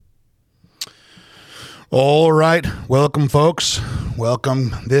All right. Welcome, folks.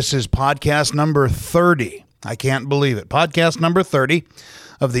 Welcome. This is podcast number 30. I can't believe it. Podcast number 30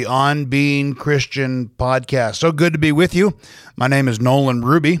 of the On Being Christian podcast. So good to be with you. My name is Nolan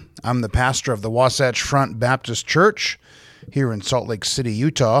Ruby. I'm the pastor of the Wasatch Front Baptist Church here in Salt Lake City,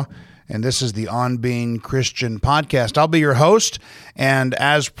 Utah. And this is the On Being Christian podcast. I'll be your host. And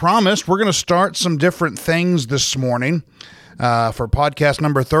as promised, we're going to start some different things this morning. For podcast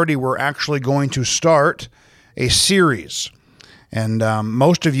number 30, we're actually going to start a series. And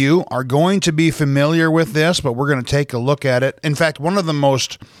most of you are going to be familiar with this, but we're going to take a look at it. In fact, one of the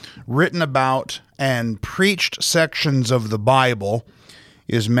most written about and preached sections of the Bible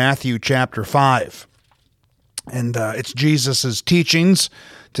is Matthew chapter 5. And it's Jesus' teachings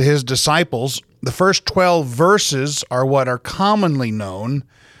to his disciples. The first 12 verses are what are commonly known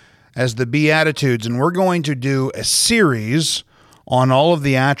as the BeAttitudes, and we're going to do a series on all of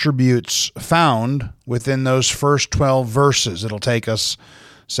the attributes found within those first 12 verses. It'll take us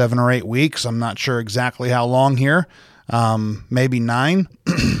 7 or 8 weeks. I'm not sure exactly how long here, maybe 9,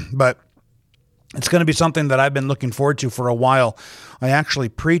 but it's going to be something that I've been looking forward to for a while. I actually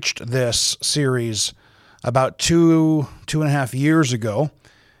preached this series about 2.5 years ago,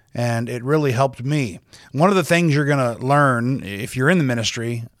 and it really helped me. One of the things you're going to learn if you're in the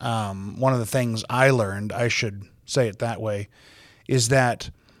ministry, one of the things I learned, I should say it that way, is that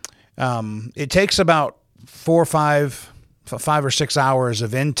it takes about 5 or 6 hours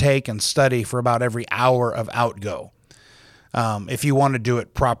of intake and study for about every hour of outgo. If you want to do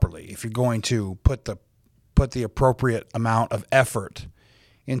it properly, if you're going to put the appropriate amount of effort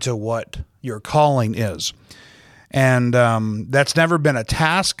into what your calling is. And that's never been a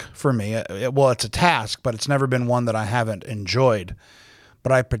task for me. Well, it's a task, but it's never been one that I haven't enjoyed.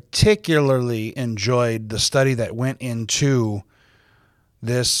 But I particularly enjoyed the study that went into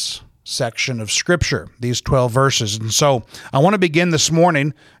this section of Scripture, these 12 verses. And so I want to begin this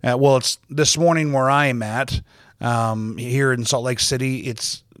morning. It's this morning where I am at, here in Salt Lake City.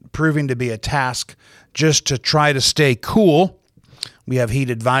 It's proving to be a task just to try to stay cool. We have heat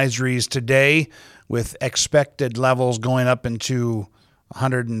advisories today, with expected levels going up into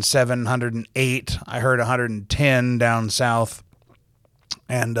 107, 108. I heard 110 down south,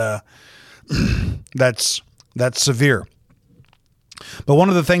 and that's severe. But one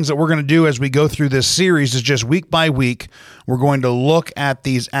of the things that we're going to do as we go through this series is just week by week, we're going to look at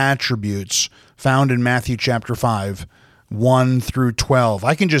these attributes found in Matthew chapter 5, 1 through 12.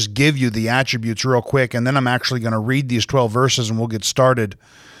 I can just give you the attributes real quick, and then I'm actually going to read these 12 verses, and we'll get started.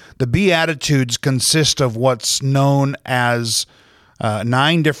 The BeAttitudes consist of what's known as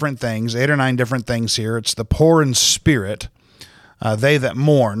 9 different things, 8 or 9 different things here. It's the poor in spirit, they that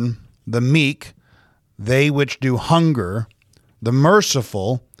mourn, the meek, they which do hunger, the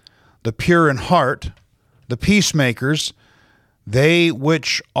merciful, the pure in heart, the peacemakers, they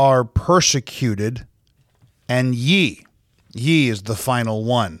which are persecuted, and ye. Ye is the final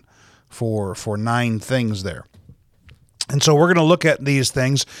one for 9 things there. And so we're going to look at these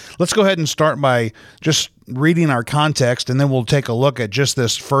things. Let's go ahead and start by just reading our context, and then we'll take a look at just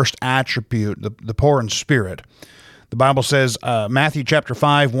this first attribute, the poor in spirit. The Bible says, Matthew chapter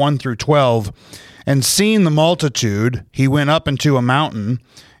 5, 1 through 12, and seeing the multitude, he went up into a mountain,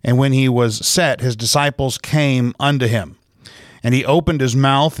 and when he was set, his disciples came unto him. And he opened his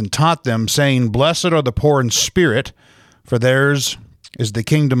mouth and taught them, saying, Blessed are the poor in spirit, for theirs is the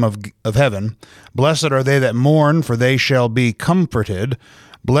kingdom of heaven. Blessed are they that mourn, for they shall be comforted.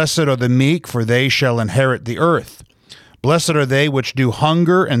 Blessed are the meek, for they shall inherit the earth. Blessed are they which do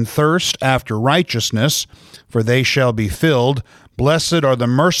hunger and thirst after righteousness, for they shall be filled. Blessed are the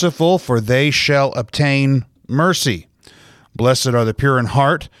merciful, for they shall obtain mercy. Blessed are the pure in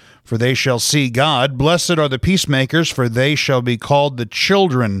heart, for they shall see God. Blessed are the peacemakers, for they shall be called the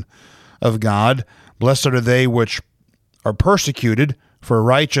children of God. Blessed are they which are persecuted for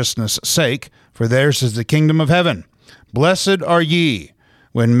righteousness' sake, for theirs is the kingdom of heaven. Blessed are ye,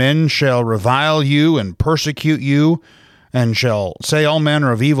 when men shall revile you and persecute you, and shall say all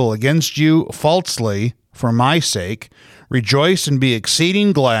manner of evil against you falsely for my sake. Rejoice and be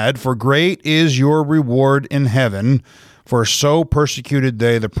exceeding glad, for great is your reward in heaven, for so persecuted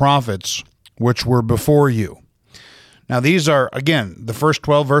they the prophets which were before you. Now, these are, again, the first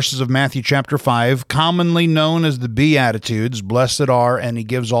 12 verses of Matthew chapter 5, commonly known as the Beatitudes, blessed are, and he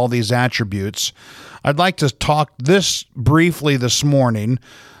gives all these attributes. I'd like to talk this briefly this morning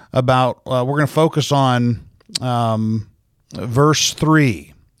about, we're going to focus on verse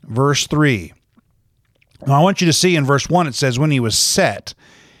 3. Verse 3. Now, I want you to see in verse 1, it says, when he was set,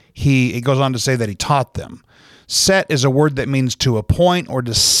 it goes on to say that he taught them. Set is a word that means to appoint or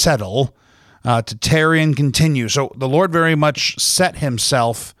to settle. to tarry and continue. So the Lord very much set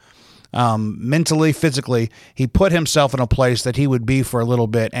himself mentally, physically. He put himself in a place that he would be for a little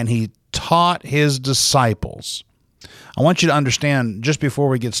bit, and he taught his disciples. I want you to understand, just before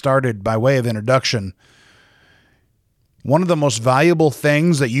we get started, by way of introduction, one of the most valuable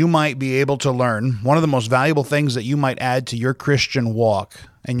things that you might be able to learn, one of the most valuable things that you might add to your Christian walk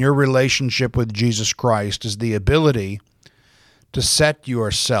and your relationship with Jesus Christ is the ability to set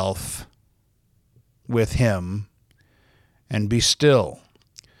yourself with him and be still.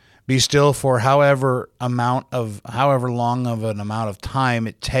 Be still for however long of an amount of time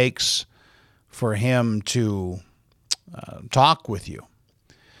it takes for him to talk with you.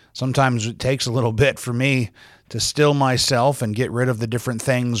 Sometimes it takes a little bit for me to still myself and get rid of the different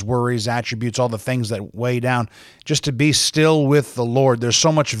things, worries, attributes, all the things that weigh down, just to be still with the Lord. There's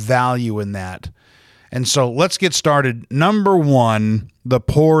so much value in that. And so let's get started. Number one, the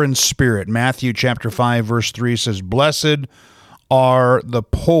poor in spirit. Matthew chapter 5, verse 3 says, "Blessed are the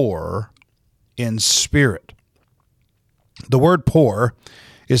poor in spirit." The word poor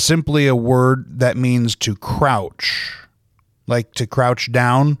is simply a word that means to crouch, like to crouch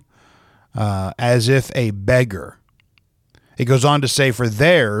down, as if a beggar. It goes on to say, "For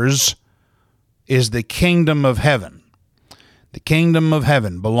theirs is the kingdom of heaven." The kingdom of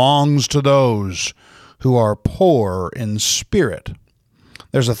heaven belongs to those who are poor in spirit.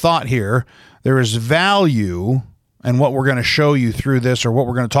 There's a thought here. There is value, and what we're going to show you through this, or what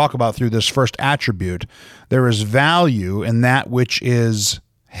we're going to talk about through this first attribute, there is value in that which is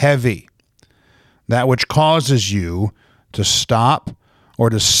heavy, that which causes you to stop or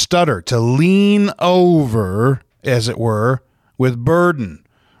to stutter, to lean over, as it were, with burden,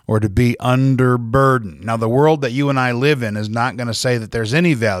 or to be under burden. Now, the world that you and I live in is not going to say that there's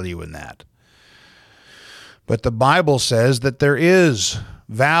any value in that. But the Bible says that there is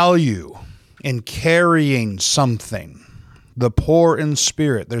value in carrying something. The poor in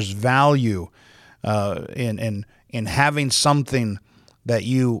spirit, there's value in having something that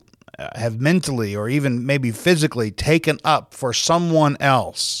you have mentally or even maybe physically taken up for someone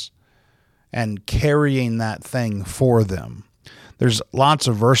else and carrying that thing for them. There's lots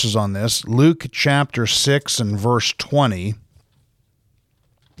of verses on this. Luke chapter 6 and verse 20.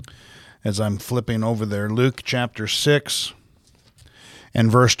 As I'm flipping over there, Luke chapter 6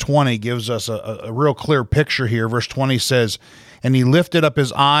 and verse 20 gives us a real clear picture here. Verse 20 says, "And he lifted up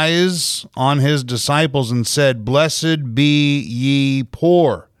his eyes on his disciples and said, Blessed be ye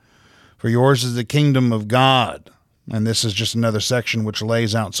poor, for yours is the kingdom of God." And this is just another section which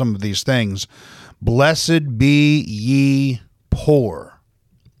lays out some of these things. Blessed be ye poor.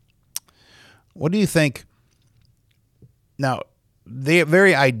 What do you think? Now, the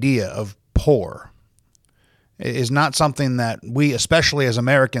very idea of poor is not something that we, especially as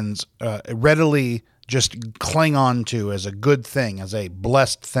Americans, readily just cling on to as a good thing, as a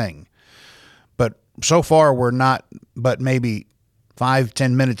blessed thing. But so far, we're not but maybe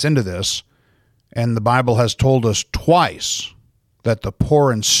 5-10 minutes into this, and the Bible has told us twice that the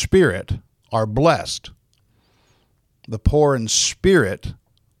poor in spirit are blessed. The poor in spirit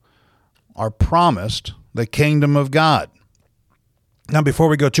are promised the kingdom of God. Now, before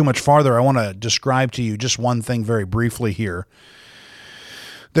we go too much farther, I want to describe to you just one thing very briefly here.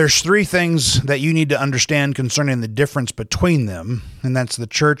 There's three things that you need to understand concerning the difference between them, and that's the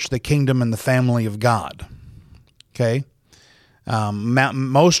church, the kingdom, and the family of God. Okay?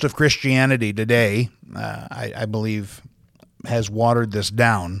 Most of Christianity today, I believe, has watered this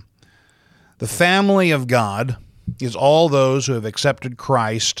down. The family of God is all those who have accepted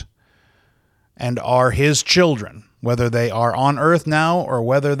Christ and are his children. Whether they are on earth now or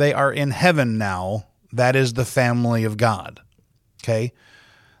whether they are in heaven now, that is the family of God. Okay?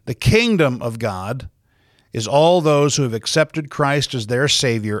 The kingdom of God is all those who have accepted Christ as their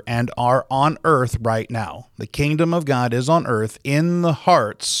Savior and are on earth right now. The kingdom of God is on earth in the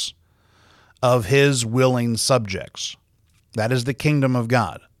hearts of his willing subjects. That is the kingdom of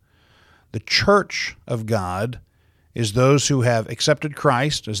God. The church of God is those who have accepted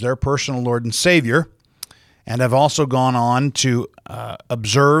Christ as their personal Lord and Savior, and have also gone on to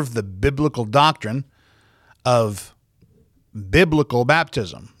observe the biblical doctrine of biblical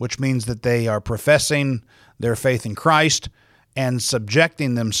baptism, which means that they are professing their faith in Christ and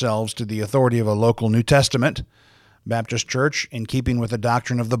subjecting themselves to the authority of a local New Testament Baptist church in keeping with the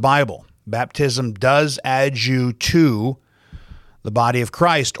doctrine of the Bible. Baptism does add you to the body of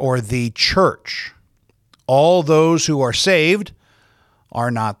Christ, or the church. All those who are saved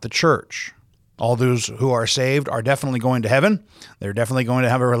are not the church. All those who are saved are definitely going to heaven. They're definitely going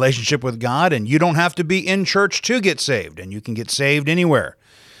to have a relationship with God, and you don't have to be in church to get saved, and you can get saved anywhere.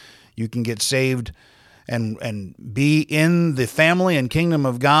 You can get saved and be in the family and kingdom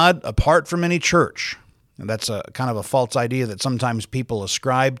of God apart from any church. And that's a kind of a false idea that sometimes people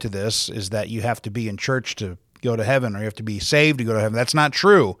ascribe to this, is that you have to be in church to go to heaven, or you have to be saved to go to heaven. That's not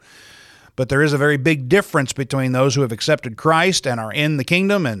true. But there is a very big difference between those who have accepted Christ and are in the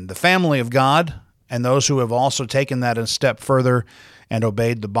kingdom and the family of God, and those who have also taken that a step further and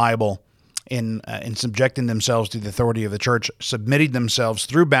obeyed the Bible in subjecting themselves to the authority of the church, submitting themselves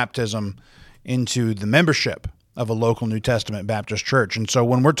through baptism into the membership of a local New Testament Baptist church. And so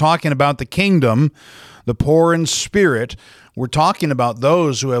when we're talking about the kingdom, the poor in spirit, we're talking about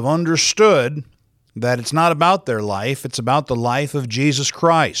those who have understood that it's not about their life, it's about the life of Jesus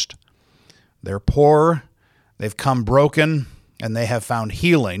Christ. They're poor, they've come broken, and they have found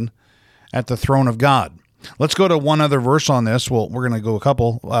healing at the throne of God. Let's go to one other verse on this. Well, we're going to go a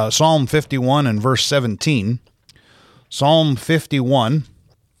couple. Psalm 51 and verse 17. Psalm 51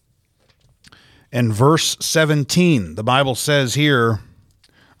 and verse 17. The Bible says here,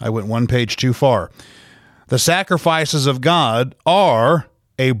 I went one page too far. The sacrifices of God are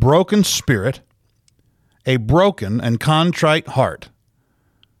a broken spirit, a broken and contrite heart.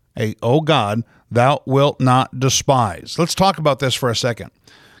 O God, thou wilt not despise. Let's talk about this for a second.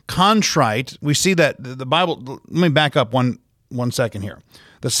 Contrite, we see that the Bible, let me back up one second here.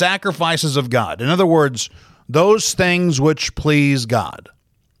 The sacrifices of God. In other words, those things which please God.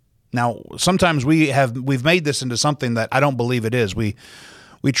 Now, sometimes we've made this into something that I don't believe it is. We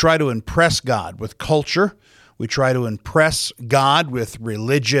try to impress God with culture. We try to impress God with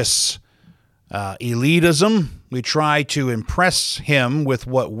religious elitism. We try to impress him with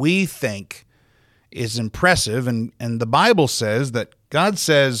what we think is impressive. And the Bible says that God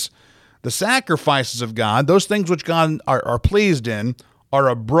says the sacrifices of God, those things which God are pleased in, are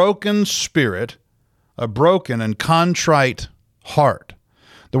a broken spirit, a broken and contrite heart.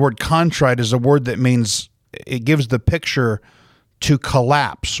 The word contrite is a word that means, it gives the picture to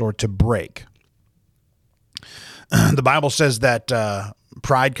collapse or to break. The Bible says that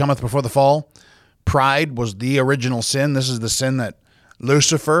pride cometh before the fall. Pride was the original sin. This is the sin that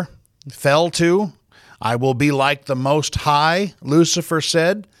Lucifer fell to. I will be like the Most High, Lucifer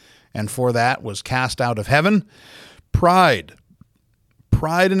said, and for that was cast out of heaven. Pride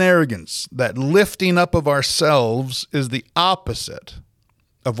and arrogance, that lifting up of ourselves, is the opposite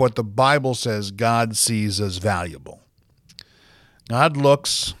of what the Bible says God sees as valuable. God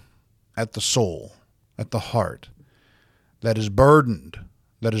looks at the soul, at the heart, that is burdened,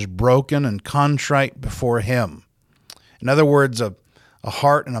 that is broken and contrite before him. In other words, a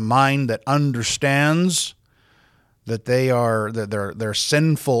heart and a mind that understands that their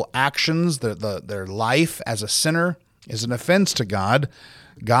sinful actions, their life as a sinner is an offense to God.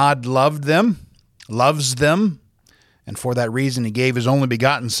 God loved them, loves them, and for that reason he gave his only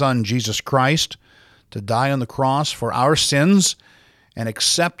begotten Son, Jesus Christ, to die on the cross for our sins, and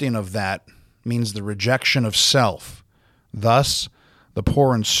accepting of that means the rejection of self. Thus, the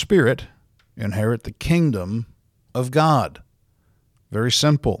poor in spirit inherit the kingdom of God. Very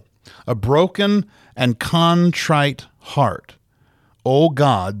simple. A broken and contrite heart, O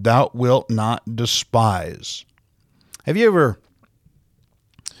God, thou wilt not despise. Have you ever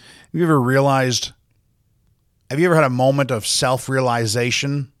realized, have you ever had a moment of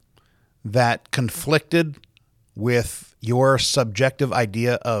self-realization that conflicted with your subjective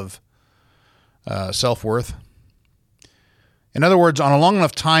idea of self-worth? In other words, on a long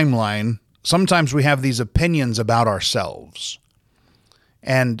enough timeline, sometimes we have these opinions about ourselves.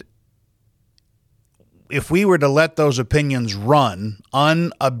 And if we were to let those opinions run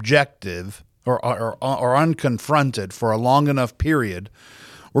unobjective or unconfronted for a long enough period,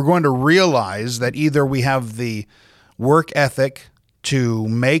 we're going to realize that either we have the work ethic to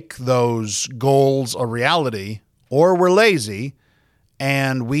make those goals a reality, or we're lazy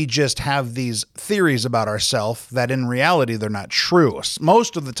and we just have these theories about ourselves that in reality they're not true.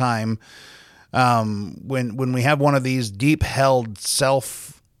 Most of the time, when we have one of these deep-held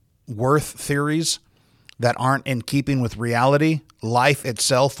self-worth theories that aren't in keeping with reality, life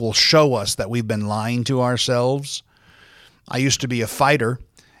itself will show us that we've been lying to ourselves. I used to be a fighter,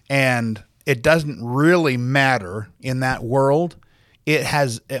 and it doesn't really matter in that world.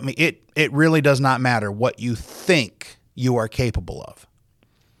 It really does not matter what you think you are capable of.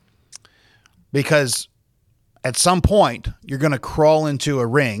 Because at some point, you're going to crawl into a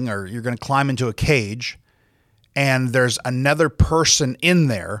ring or you're going to climb into a cage, and there's another person in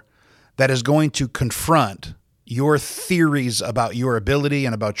there that is going to confront your theories about your ability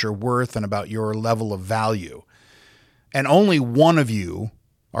and about your worth and about your level of value. And only one of you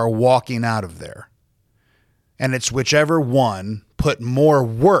are walking out of there. And it's whichever one put more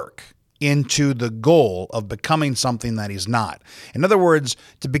work into the goal of becoming something that he's not. In other words,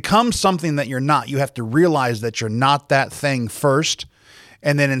 to become something that you're not, you have to realize that you're not that thing first.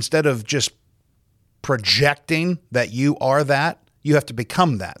 And then instead of just projecting that you are that, you have to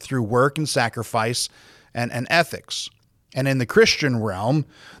become that through work and sacrifice and ethics. And in the Christian realm,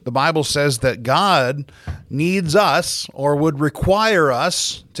 the Bible says that God needs us, or would require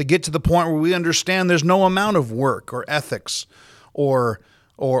us, to get to the point where we understand there's no amount of work or ethics or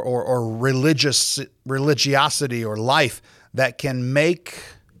religiosity or life that can make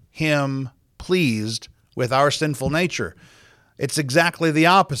him pleased with our sinful nature. It's exactly the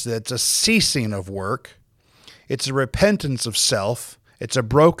opposite. It's a ceasing of work. It's a repentance of self. It's a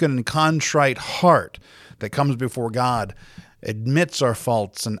broken and contrite heart that comes before God, admits our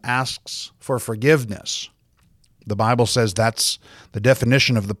faults, and asks for forgiveness. The Bible says that's the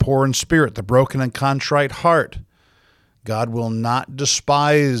definition of the poor in spirit, the broken and contrite heart. God will not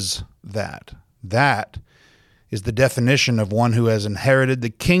despise that. That is the definition of one who has inherited the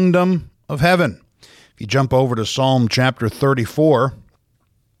kingdom of heaven. If you jump over to Psalm chapter 34,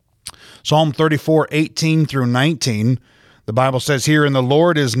 Psalm 34, 18 through 19, the Bible says here, "And the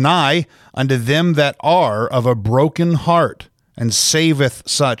Lord is nigh unto them that are of a broken heart, and saveth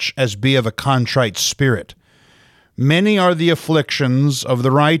such as be of a contrite spirit. Many are the afflictions of the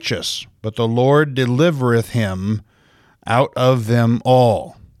righteous, but the Lord delivereth him out of them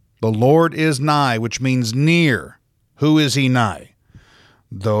all." The Lord is nigh, which means near. Who is he nigh?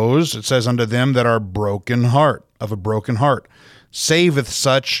 Those, it says, unto them that are broken heart, of a broken heart, saveth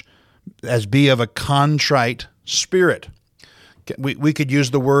such as be of a contrite spirit. We could use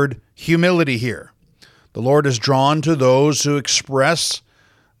the word humility here. The Lord is drawn to those who express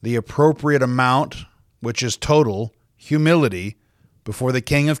the appropriate amount, which is total humility, before the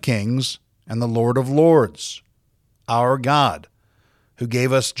King of Kings and the Lord of Lords, our God, who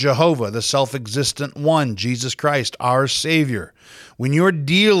gave us Jehovah, the self-existent one, Jesus Christ, our Savior. When you're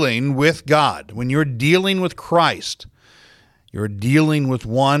dealing with God, when you're dealing with Christ, you're dealing with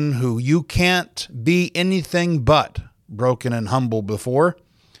one who you can't be anything but broken and humble before.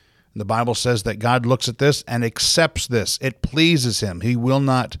 The Bible says that God looks at this and accepts this. It pleases him. He will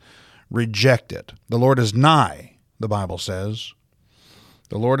not reject it. The Lord is nigh, the Bible says.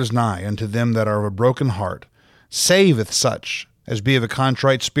 The Lord is nigh unto them that are of a broken heart, saveth such as be of a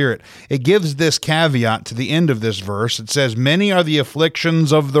contrite spirit. It gives this caveat to the end of this verse. It says, "Many are the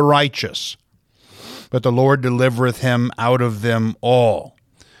afflictions of the righteous, but the Lord delivereth him out of them all."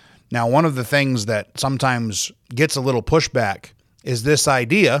 Now, one of the things that sometimes gets a little pushback is this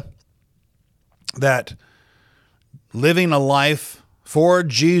idea that living a life for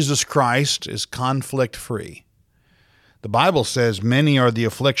Jesus Christ is conflict-free. The Bible says, "Many are the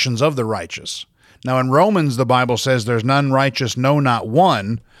afflictions of the righteous." Now, in Romans, the Bible says, "There's none righteous, no, not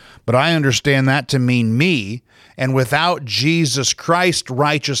one," but I understand that to mean me, and without Jesus Christ's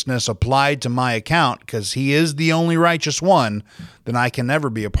righteousness applied to my account, because he is the only righteous one, then I can never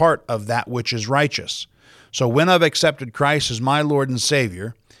be a part of that which is righteous. So when I've accepted Christ as my Lord and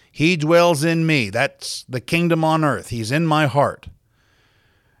Savior, he dwells in me. That's the kingdom on earth. He's in my heart.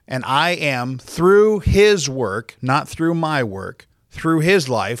 And I am, through his work, not through my work, through his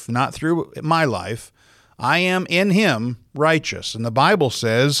life, not through my life, I am in him righteous. And the Bible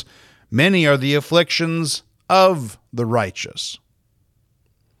says, "Many are the afflictions of the righteous."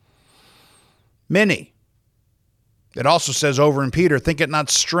 Many. It also says over in Peter, "Think it not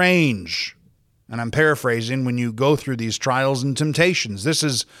strange," and I'm paraphrasing, "when you go through these trials and temptations." This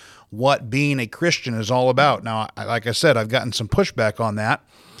is what being a Christian is all about. Now, like I said, I've gotten some pushback on that.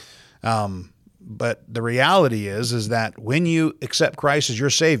 But the reality is that when you accept Christ as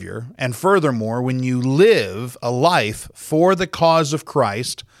your Savior, and furthermore, when you live a life for the cause of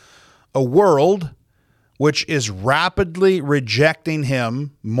Christ, a world which is rapidly rejecting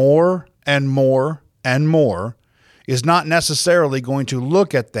him more and more and more is not necessarily going to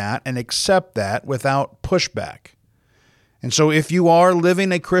look at that and accept that without pushback. And so if you are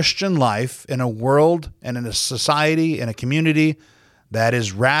living a Christian life in a world and in a society, in a community that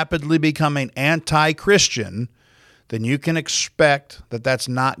is rapidly becoming anti-Christian, then you can expect that that's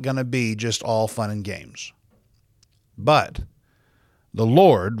not going to be just all fun and games. But the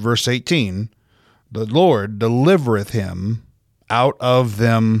Lord, verse 18, "The Lord delivereth him out of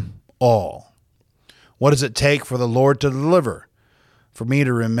them all." What does it take for the Lord to deliver? For me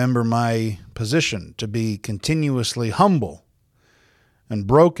to remember my position, to be continuously humble and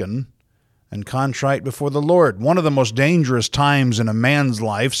broken and contrite before the Lord. One of the most dangerous times in a man's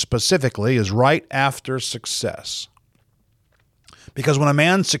life specifically is right after success. Because when a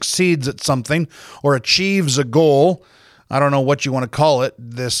man succeeds at something or achieves a goal, I don't know what you want to call it,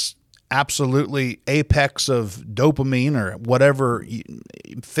 this absolutely apex of dopamine or whatever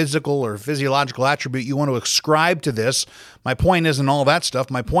physical or physiological attribute you want to ascribe to this. My point isn't all that stuff.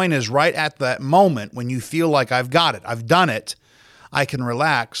 My point is right at that moment when you feel like I've got it, I've done it, I can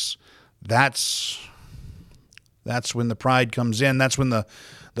relax. That's when the pride comes in. That's when the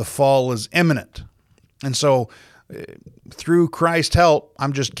fall is imminent. And so through Christ's help,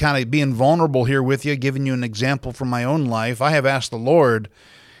 I'm just kind of being vulnerable here with you, giving you an example from my own life. I have asked the Lord,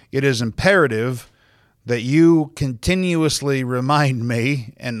 it is imperative that you continuously remind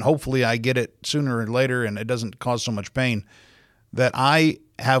me, and hopefully I get it sooner or later and it doesn't cause so much pain, that I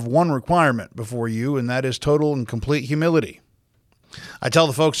have one requirement before you, and that is total and complete humility. I tell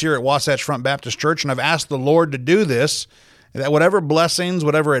the folks here at Wasatch Front Baptist Church, and I've asked the Lord to do this, that whatever blessings,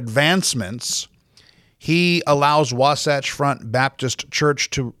 whatever advancements He allows Wasatch Front Baptist Church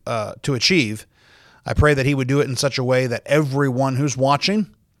to achieve, I pray that He would do it in such a way that everyone who's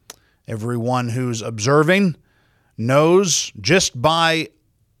watching, everyone who's observing, knows just by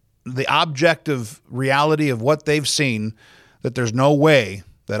the objective reality of what they've seen that there's no way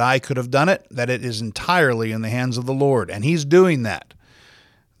that I could have done it, that it is entirely in the hands of the Lord. And He's doing that.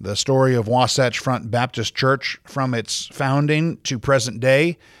 The story of Wasatch Front Baptist Church from its founding to present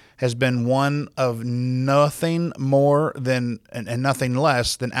day has been one of nothing more than and nothing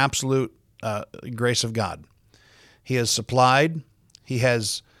less than absolute grace of God. He has supplied, He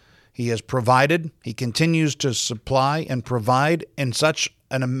has provided, He continues to supply and provide in such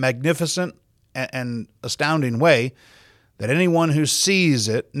a magnificent and astounding way that anyone who sees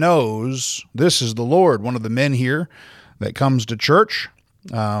it knows this is the Lord. One of the men here that comes to church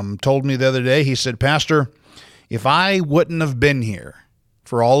told me the other day, he said, "Pastor, if I wouldn't have been here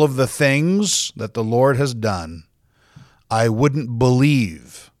for all of the things that the Lord has done, I wouldn't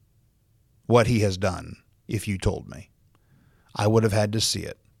believe what He has done if you told me. I would have had to see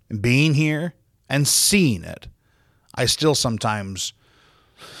it. And being here and seeing it, I still sometimes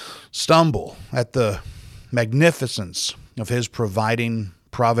stumble at the magnificence of His providing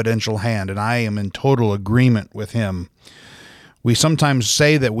providential hand, and I am in total agreement with Him. We sometimes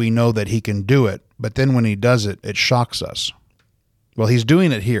say that we know that He can do it, but then when He does it, it shocks us. Well, He's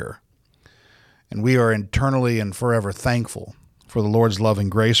doing it here, and we are eternally and forever thankful for the Lord's love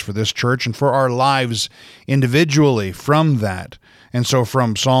and grace for this church and for our lives individually from that. And so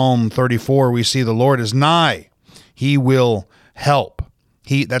from Psalm 34, we see the Lord is nigh. He will help.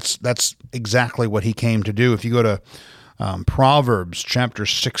 That's exactly what He came to do. If you go to Proverbs chapter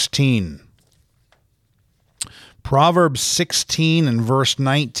 16, Proverbs 16 and verse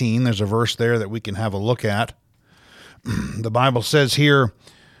 19, there's a verse there that we can have a look at. The Bible says here,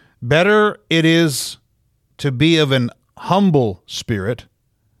 "Better it is to be of an humble spirit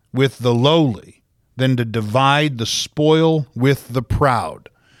with the lowly than to divide the spoil with the proud."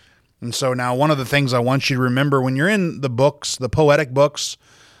 And so now one of the things I want you to remember when you're in the books, the poetic books,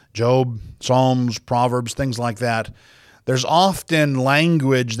 Job, Psalms, Proverbs, things like that, there's often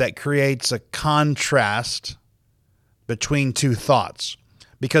language that creates a contrast between two thoughts.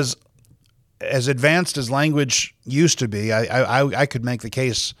 Because as advanced as language used to be, I could make the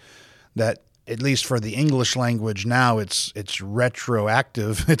case that at least for the English language now, it's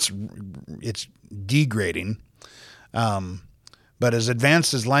retroactive, it's degrading. But as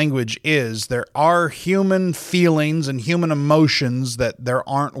advanced as language is, there are human feelings and human emotions that there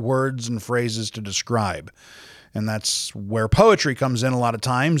aren't words and phrases to describe. And that's where poetry comes in a lot of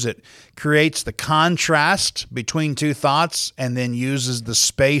times. It creates the contrast between two thoughts and then uses the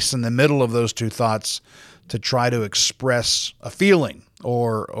space in the middle of those two thoughts to try to express a feeling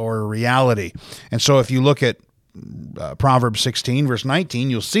or a reality. And so if you look at Proverbs 16, verse 19,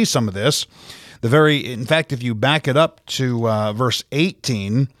 you'll see some of this. In fact, if you back it up to verse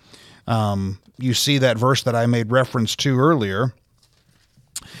 18, you see that verse that I made reference to earlier.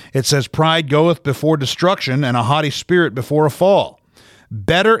 It says, "Pride goeth before destruction, and a haughty spirit before a fall.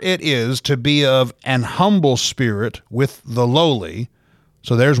 Better it is to be of an humble spirit with the lowly,"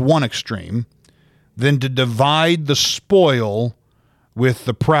 so there's one extreme, "than to divide the spoil with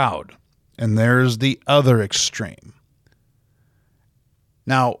the proud." And there's the other extreme.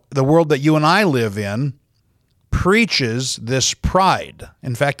 Now, the world that you and I live in preaches this pride.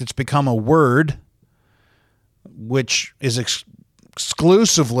 In fact, it's become a word which is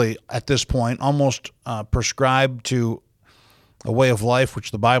exclusively, at this point, almost prescribed to a way of life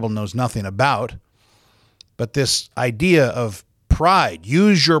which the Bible knows nothing about. But this idea of pride,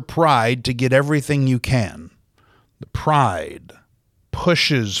 use your pride to get everything you can. The pride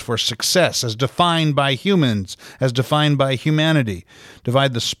pushes for success as defined by humans, as defined by humanity.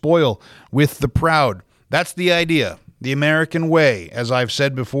 Divide the spoil with the proud. That's the idea. the American way. As I've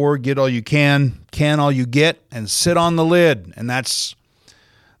said before, get all you can all you get, and sit on the lid. And that's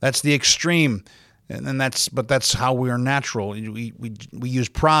the extreme. And that's how we are natural. We use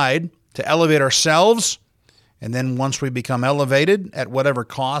pride to elevate ourselves, and then once we become elevated, at whatever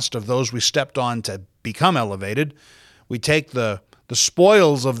cost of those we stepped on to become elevated, we take the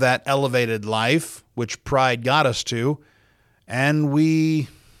spoils of that elevated life, which pride got us to, and we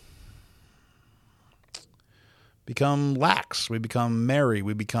become lax. We become merry.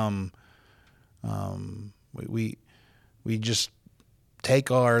 We become we just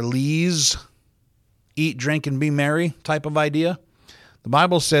take our lees, eat, drink, and be merry type of idea. The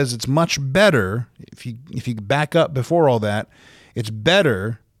Bible says it's much better, if you back up before all that, it's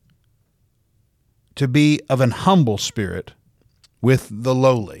better to be of an humble spirit with the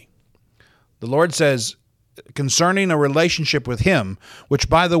lowly. The Lord says concerning a relationship with Him, which,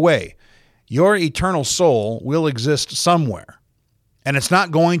 by the way, your eternal soul will exist somewhere. And it's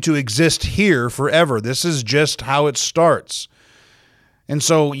not going to exist here forever. This is just how it starts. And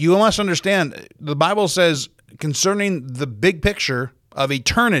so you must understand, the Bible says concerning the big picture of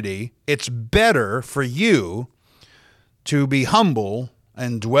eternity, it's better for you to be humble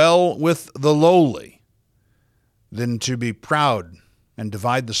and dwell with the lowly than to be proud and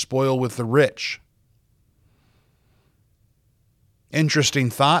divide the spoil with the rich. Interesting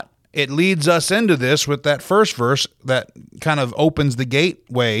thought. It leads us into this with that first verse that kind of opens the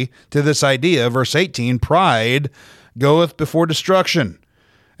gateway to this idea. Verse 18, pride goeth before destruction,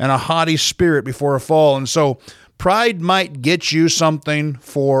 and a haughty spirit before a fall. And so pride might get you something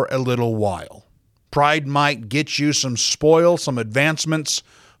for a little while. Pride might get you some spoil, some advancements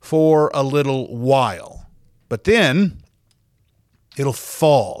for a little while. But then it'll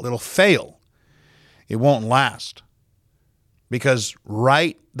fall. It'll fail. It won't last. Because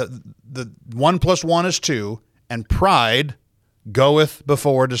the 1 + 1 is 2, and pride goeth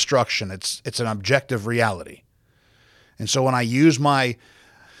before destruction. It's an objective reality. And so when I use my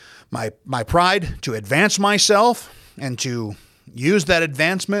pride to advance myself and to use that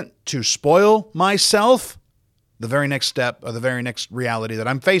advancement to spoil myself, the very next step or the very next reality that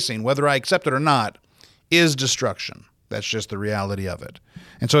I'm facing, whether I accept it or not, is destruction. That's just the reality of it.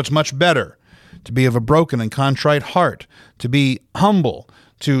 And so it's much better to be of a broken and contrite heart, to be humble,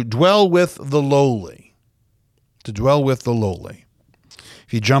 to dwell with the lowly, to dwell with the lowly.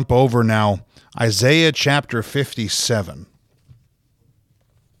 If you jump over now, Isaiah chapter 57.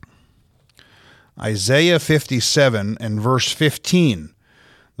 Isaiah 57 and verse 15.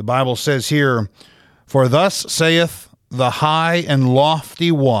 The Bible says here, for thus saith the high and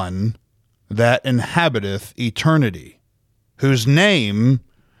lofty one that inhabiteth eternity, whose name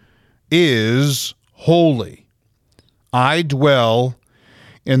is holy. I dwell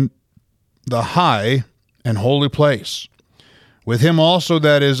in the high and holy place, with him also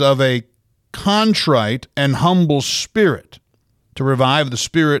that is of a contrite and humble spirit, to revive the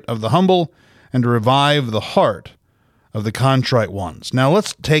spirit of the humble and to revive the heart of the contrite ones. Now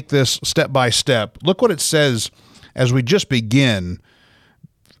let's take this step by step. Look what it says as we just begin.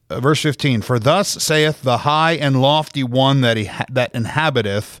 Verse 15, for thus saith the high and lofty one that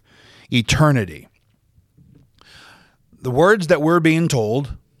inhabiteth eternity. The words that we're being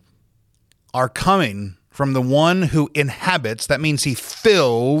told are coming from the one who inhabits. That means he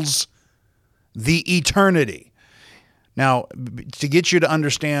fills the eternity. Now, to get you to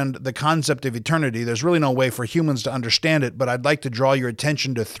understand the concept of eternity, there's really no way for humans to understand it, but I'd like to draw your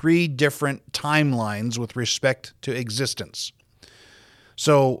attention to 3 different timelines with respect to existence.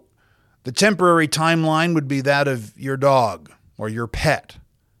 So, the temporary timeline would be that of your dog or your pet.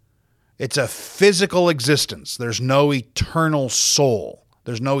 It's a physical existence. There's no eternal soul.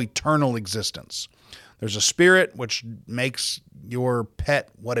 There's no eternal existence. There's a spirit which makes your pet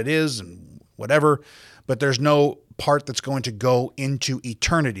what it is and whatever, but there's no part that's going to go into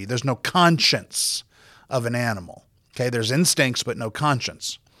eternity. There's no conscience of an animal. Okay, there's instincts, but no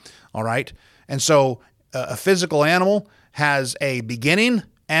conscience. All right? And so a physical animal has a beginning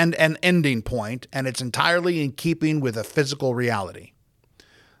and an ending point, and it's entirely in keeping with a physical reality.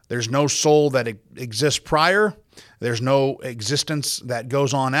 There's no soul that exists prior. There's no existence that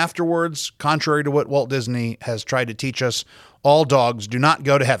goes on afterwards. Contrary to what Walt Disney has tried to teach us, all dogs do not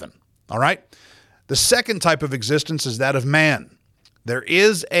go to heaven. All right? The second type of existence is that of man. There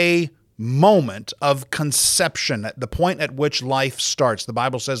is a moment of conception, at the point at which life starts. The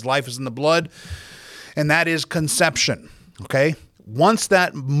Bible says life is in the blood, and that is conception. Okay? Once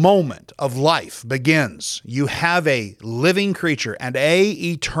that moment of life begins, you have a living creature and a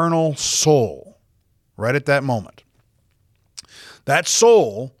eternal soul right at that moment. That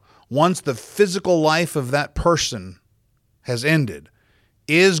soul, once the physical life of that person has ended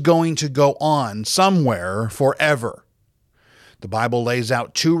is going to go on somewhere forever. The Bible lays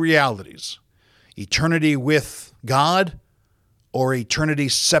out two realities: eternity with God or eternity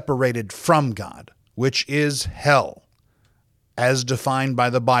separated from God, which is hell, as defined by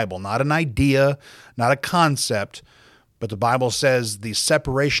the Bible. Not an idea, not a concept, but the Bible says the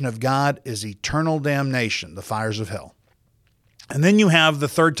separation of God is eternal damnation, the fires of hell. And then you have the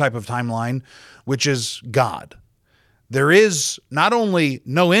third type of timeline, which is God. There is not only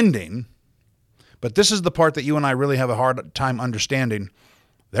no ending, but this is the part that you and I really have a hard time understanding.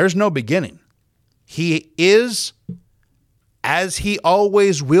 There's no beginning. He is as he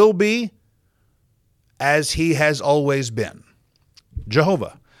always will be, as he has always been.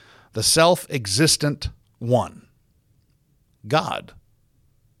 Jehovah, the self-existent one. God.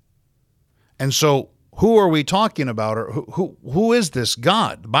 And so who are we talking about? Or who is this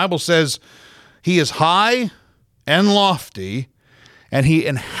God? The Bible says he is high and lofty, and he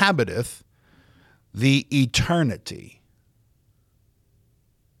inhabiteth the eternity.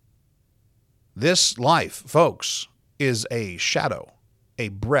 This life, folks, is a shadow, a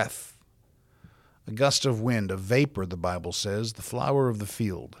breath, a gust of wind, a vapor, the Bible says, the flower of the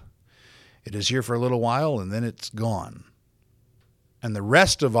field. It is here for a little while, and then it's gone. And the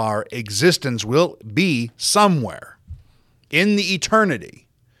rest of our existence will be somewhere in the eternity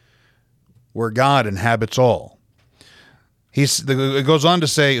where God inhabits all. It goes on to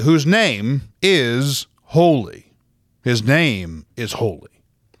say, whose name is holy. His name is holy.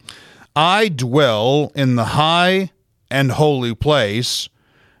 I dwell in the high and holy place.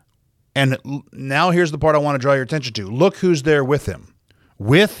 And now here's the part I want to draw your attention to. Look who's there with him.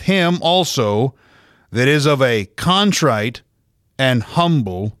 With him also that is of a contrite and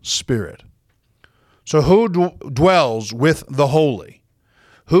humble spirit. So who dwells with the holy?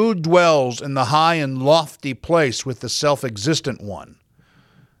 Who dwells in the high and lofty place with the self-existent one?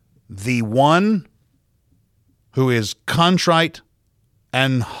 The one who is contrite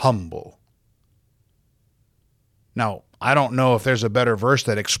and humble. Now, I don't know if there's a better verse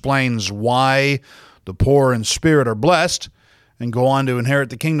that explains why the poor in spirit are blessed and go on to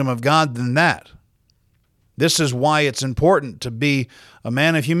inherit the kingdom of God than that. This is why it's important to be a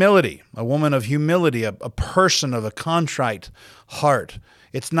man of humility, a woman of humility, a person of a contrite heart.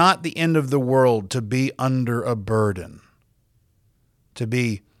 It's not the end of the world to be under a burden, to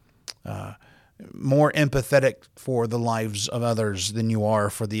be more empathetic for the lives of others than you are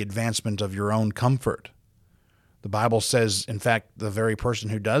for the advancement of your own comfort. The Bible says, in fact, the very person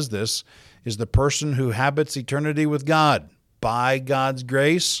who does this is the person who habits eternity with God by God's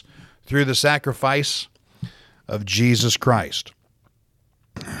grace through the sacrifice of Jesus Christ.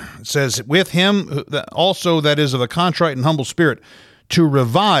 It says, with him also that is of a contrite and humble spirit, to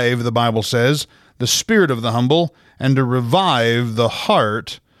revive, the Bible says, the spirit of the humble, and to revive the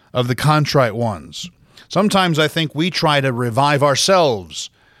heart of the contrite ones. Sometimes I think we try to revive ourselves.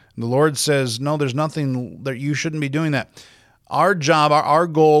 And the Lord says, no, there's nothing that you shouldn't be doing that. Our job, our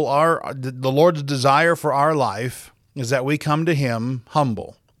goal, the Lord's desire for our life is that we come to him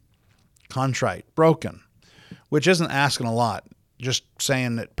humble, contrite, broken, which isn't asking a lot, just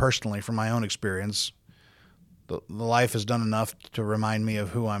saying it personally from my own experience. The life has done enough to remind me of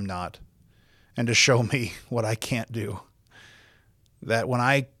who I'm not and to show me what I can't do. That when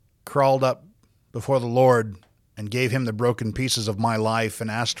I crawled up before the Lord and gave him the broken pieces of my life and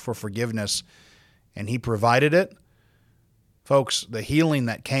asked for forgiveness, and he provided it, folks, the healing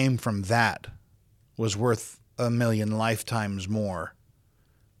that came from that was worth 1,000,000 lifetimes more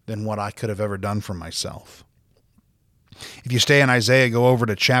than what I could have ever done for myself. If you stay in Isaiah, go over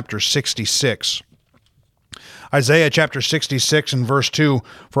to chapter 66. Isaiah chapter 66 and verse 2,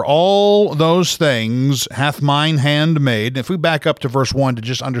 for all those things hath mine hand made. If we back up to verse 1 to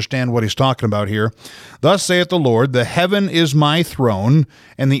just understand what he's talking about here. Thus saith the Lord, the heaven is my throne,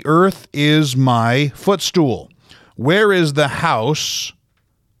 and the earth is my footstool. Where is the house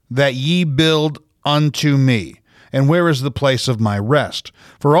that ye build unto me? And where is the place of my rest?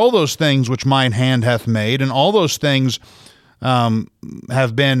 For all those things which mine hand hath made, and all those things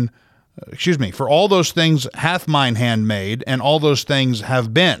for all those things hath mine hand made, and all those things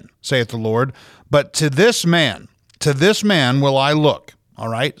have been, saith the Lord. But to this man will I look. All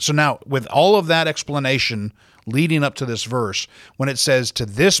right? So now, with all of that explanation leading up to this verse, when it says, to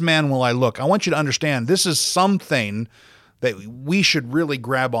this man will I look, I want you to understand this is something that we should really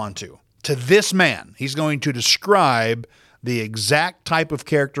grab onto. To this man, he's going to describe the exact type of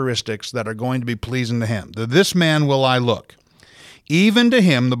characteristics that are going to be pleasing to him. To this man will I look. Even to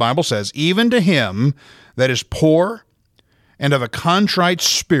him, the Bible says, even to him that is poor and of a contrite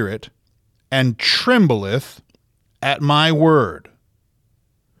spirit and trembleth at my word.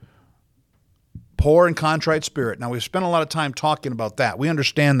 Poor and contrite spirit. Now, we've spent a lot of time talking about that. We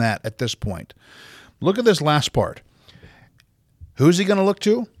understand that at this point. Look at this last part. Who's he going to look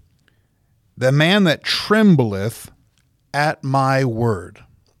to? The man that trembleth at my word.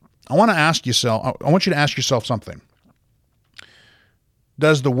 I want you to ask yourself something.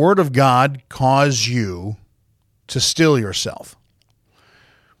 Does the word of God cause you to still yourself?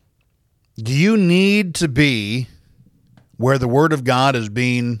 Do you need to be where the word of God is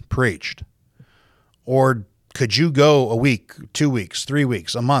being preached? Or could you go a week, 2 weeks, 3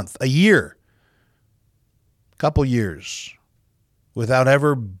 weeks, a month, a year, a couple years without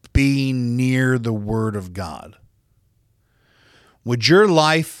ever being near the word of God? Would your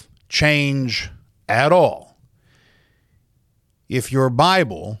life change at all if your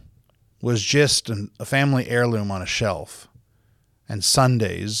Bible was just a family heirloom on a shelf and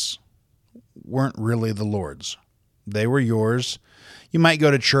Sundays weren't really the Lord's? They were yours. You might go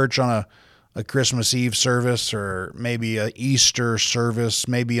to church on a Christmas Eve service, or maybe a Easter service,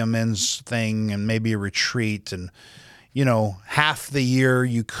 maybe a men's thing, and maybe a retreat. And, half the year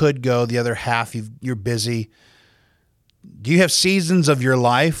you could go, the other half you're busy. Do you have seasons of your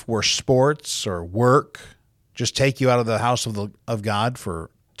life where sports or work just take you out of the house of God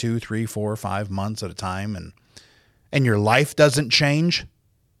for 2, 3, 4, 5 months at a time, and your life doesn't change?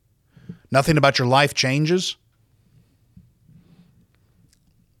 Nothing about your life changes?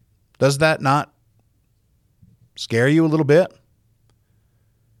 Does that not scare you a little bit?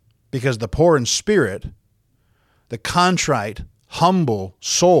 Because the poor in spirit, the contrite, humble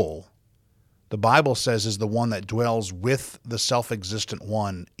soul, the Bible says is the one that dwells with the self-existent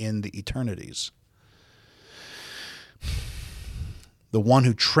one in the eternities. The one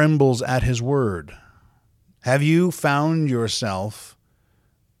who trembles at his word. Have you found yourself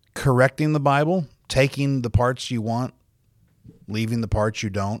correcting the Bible, taking the parts you want, leaving the parts you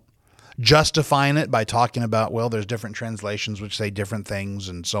don't? Justifying it by talking about, well, there's different translations which say different things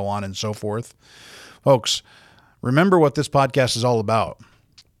and so on and so forth. Folks, remember what this podcast is all about.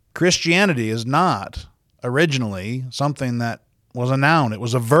 Christianity is not originally something that was a noun. It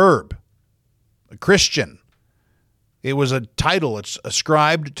was a verb. A Christian. It was a title. It's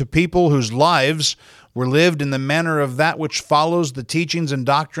ascribed to people whose lives were lived in the manner of that which follows the teachings and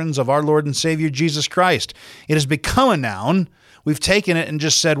doctrines of our Lord and Savior Jesus Christ. It has become a noun. We've taken it and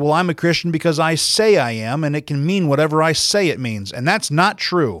just said, well, I'm a Christian because I say I am, and it can mean whatever I say it means. And that's not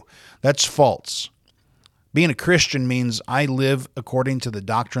true. That's false. Being a Christian means I live according to the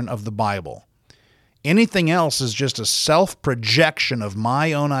doctrine of the Bible. Anything else is just a self-projection of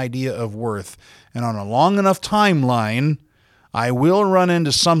my own idea of worth. And on a long enough timeline, I will run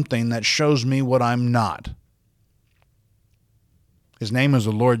into something that shows me what I'm not. His name is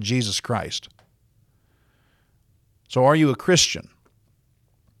the Lord Jesus Christ. So are you a Christian?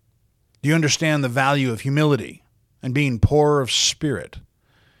 Do you understand the value of humility and being poor of spirit,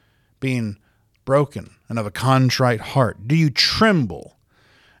 being broken and of a contrite heart? Do you tremble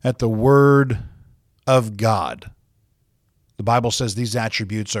at the word of God? The Bible says these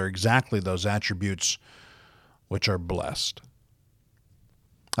attributes are exactly those attributes which are blessed.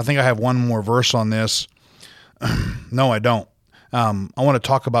 I think I have one more verse on this. No, I don't. I want to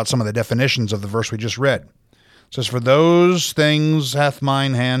talk about some of the definitions of the verse we just read. It says, for those things hath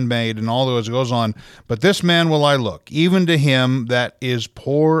mine hand made, and all those, it goes on. But this man will I look, even to him that is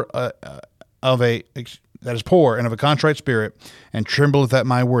poor and of a contrite spirit, and trembleth at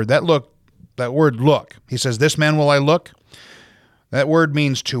my word. That word look. He says, this man will I look. That word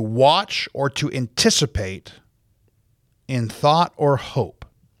means to watch or to anticipate in thought or hope.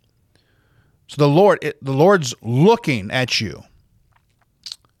 So the Lord's looking at you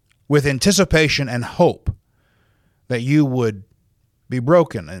with anticipation and hope that you would be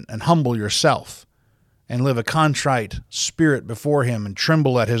broken and humble yourself and live a contrite spirit before him and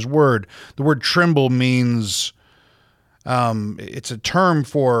tremble at his word. The word tremble means, it's a term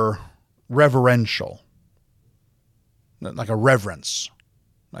for reverential, like a reverence,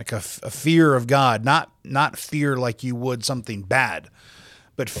 like a fear of God, not fear like you would something bad,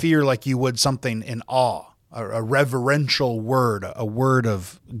 but fear like you would something in awe, a reverential word, a word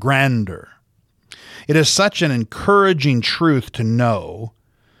of grandeur. It is such an encouraging truth to know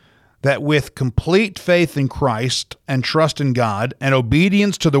that with complete faith in Christ and trust in God and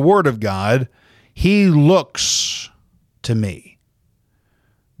obedience to the Word of God, He looks to me.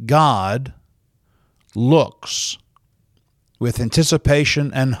 God looks with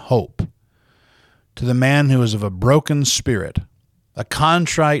anticipation and hope to the man who is of a broken spirit, a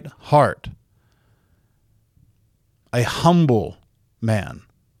contrite heart, a humble man,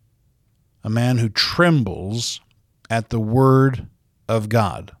 a man who trembles at the Word of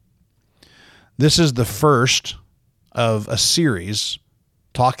God. This is the first of a series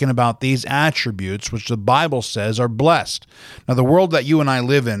talking about these attributes which the Bible says are blessed. Now, the world that you and I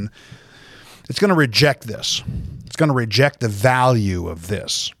live in, it's going to reject this. It's going to reject the value of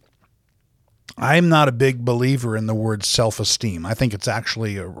this. I'm not a big believer in the word self-esteem. I think it's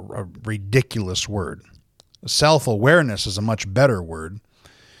actually a ridiculous word. Self-awareness is a much better word.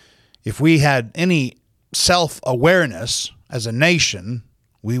 If we had any self-awareness as a nation,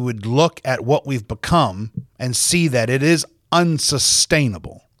 we would look at what we've become and see that it is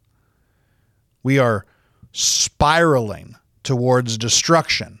unsustainable. We are spiraling towards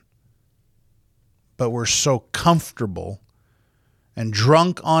destruction, but we're so comfortable and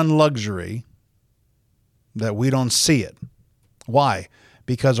drunk on luxury that we don't see it. Why?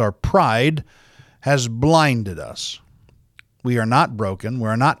 Because our pride has blinded us. We are not broken. We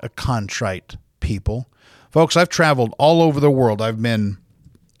are not a contrite people. Folks, I've traveled all over the world. I've been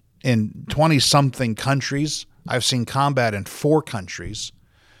in 20-something countries. I've seen combat in 4 countries.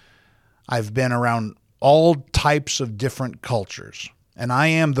 I've been around all types of different cultures. And I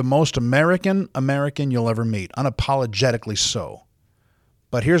am the most American you'll ever meet, unapologetically so.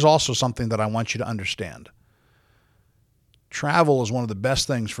 But here's also something that I want you to understand. Travel is one of the best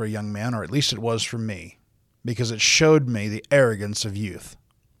things for a young man, or at least it was for me, because it showed me the arrogance of youth.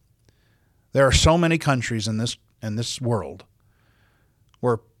 There are so many countries in this world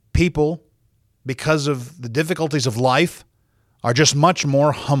where people, because of the difficulties of life, are just much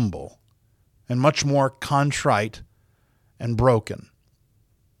more humble and much more contrite and broken.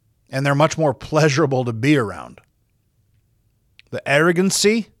 And they're much more pleasurable to be around. The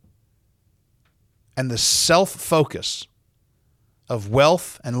arrogancy and the self-focus of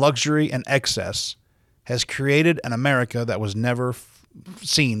wealth and luxury and excess has created an America that was never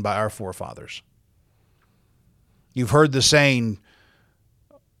seen by our forefathers. You've heard the saying,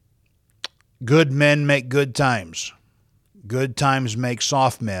 good men make good times. Good times make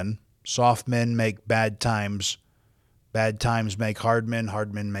soft men make bad times make hard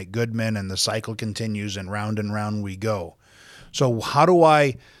men make good men, and the cycle continues, and round we go. So how do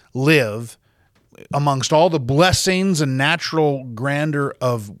I live amongst all the blessings and natural grandeur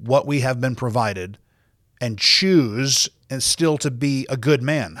of what we have been provided and choose and still to be a good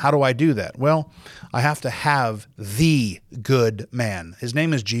man? How do I do that? Well, I have to have the good man. His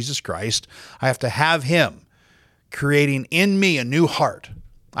name is Jesus Christ. I have to have him creating in me a new heart.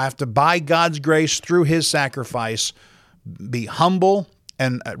 I have to, by God's grace, through his sacrifice, be humble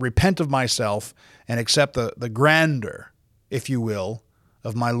and repent of myself and accept the grandeur, if you will,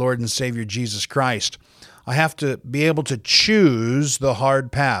 of my Lord and Savior Jesus Christ. I have to be able to choose the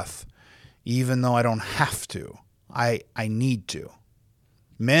hard path, even though I don't have to. I need to.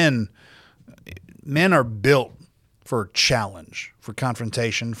 Men are built for challenge, for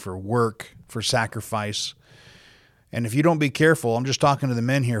confrontation, for work, for sacrifice. And if you don't be careful, I'm just talking to the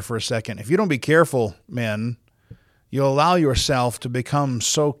men here for a second. If you don't be careful, men, you'll allow yourself to become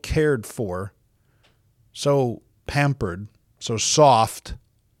so cared for, so pampered, so soft,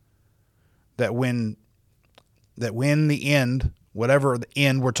 that when the end, whatever the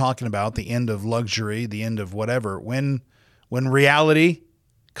end we're talking about, the end of luxury, the end of whatever, when reality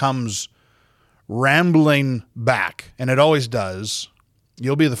comes rambling back, and it always does,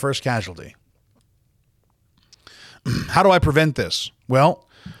 you'll be the first casualty. How do I prevent this? Well,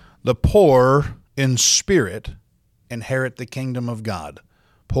 the poor in spirit inherit the kingdom of God.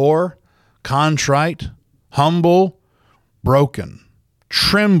 Poor, contrite, humble, broken,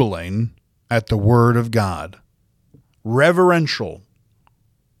 trembling at the word of God. Reverential.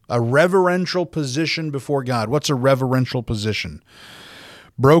 A reverential position before God. What's a reverential position?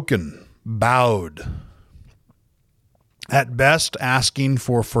 Broken, bowed. At best, asking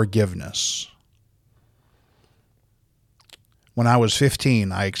for forgiveness. When I was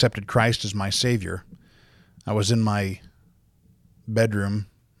 15, I accepted Christ as my Savior. I was in my bedroom,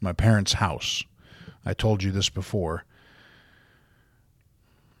 my parents' house. I told you this before.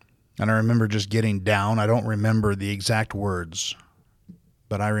 And I remember just getting down. I don't remember the exact words,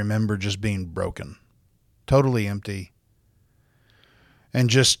 but I remember just being broken, totally empty, and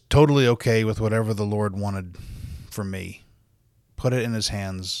just totally okay with whatever the Lord wanted for me. Put it in his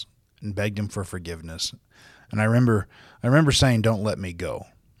hands and begged him for forgiveness. And I remember saying, don't let me go.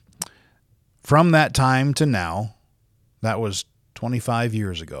 From that time to now, that was 25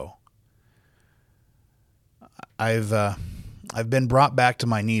 years ago, I've been brought back to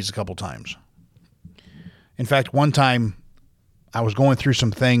my knees a couple times. In fact, one time I was going through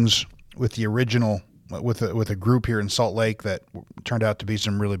some things with the original, with a group here in Salt Lake that turned out to be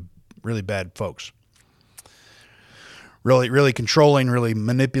some really, really bad folks. really, really controlling, really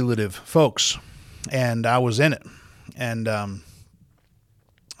manipulative folks. And I was in it. And I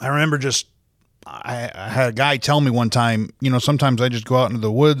remember I had a guy tell me one time, sometimes I just go out into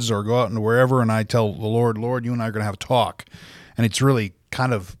the woods or go out into wherever, and I tell the Lord, you and I are going to have a talk. And it's really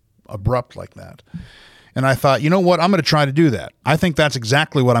kind of abrupt like that. And I thought, you know what? I'm going to try to do that. I think that's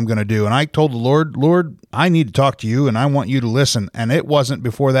exactly what I'm going to do. And I told the Lord, I need to talk to you, and I want you to listen. And it wasn't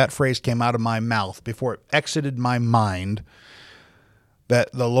before that phrase came out of my mouth, before it exited my mind,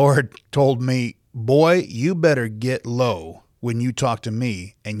 that the Lord told me, boy, you better get low when you talk to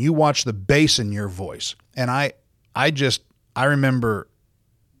me, and you watch the bass in your voice. And I remember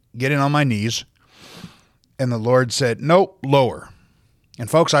getting on my knees, and the Lord said, nope, lower. And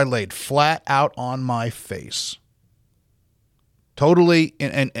folks, I laid flat out on my face, totally.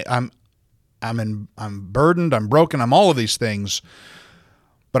 And I'm burdened. I'm broken. I'm all of these things,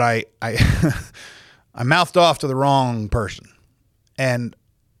 but I I mouthed off to the wrong person, and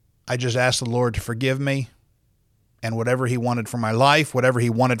I just asked the Lord to forgive me, and whatever He wanted for my life, whatever He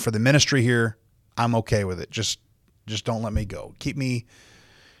wanted for the ministry here, I'm okay with it. Just don't let me go. Keep me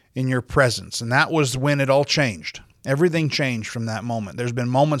in your presence. And that was when it all changed. Everything changed from that moment. There's been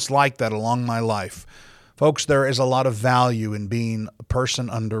moments like that along my life. Folks, there is a lot of value in being a person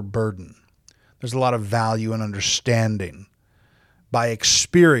under burden. There's a lot of value in understanding by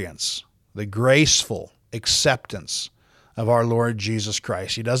experience the graceful acceptance of our Lord Jesus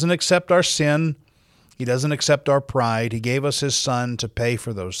Christ. He doesn't accept our sin. He doesn't accept our pride. He gave us His Son to pay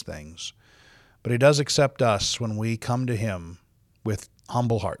for those things. But He does accept us when we come to Him with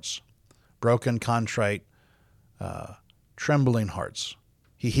humble hearts, broken, contrite, trembling hearts.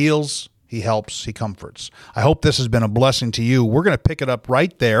 He heals, He helps, He comforts. I hope this has been a blessing to you. We're going to pick it up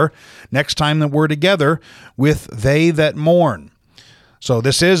right there next time that we're together with They That Mourn. So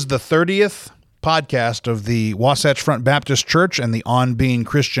this is the 30th podcast of the Wasatch Front Baptist Church and the On Being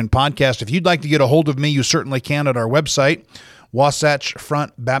Christian podcast. If you'd like to get a hold of me, you certainly can at our website,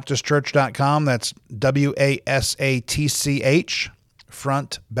 wasatchfrontbaptistchurch.com. That's WASATCH,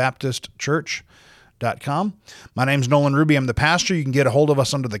 Front Baptist Church.com. My name's Nolan Ruby. I'm the pastor. You can get a hold of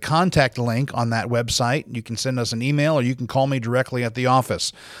us under the contact link on that website. You can send us an email, or you can call me directly at the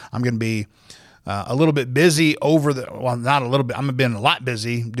office. I'm going to be a little bit busy not a little bit. I've been a lot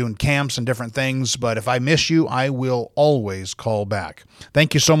busy doing camps and different things, but if I miss you, I will always call back.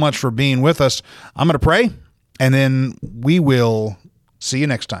 Thank you so much for being with us. I'm going to pray, and then we will see you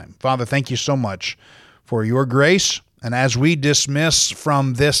next time. Father, thank you so much for your grace. And as we dismiss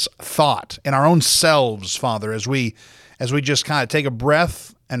from this thought in our own selves, Father, as we just kind of take a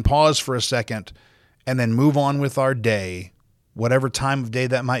breath and pause for a second and then move on with our day, whatever time of day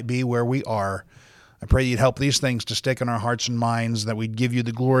that might be where we are, I pray you'd help these things to stick in our hearts and minds, that we'd give you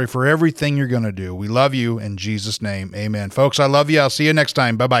the glory for everything you're going to do. We love you in Jesus' name. Amen. Folks, I love you. I'll see you next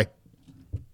time. Bye-bye.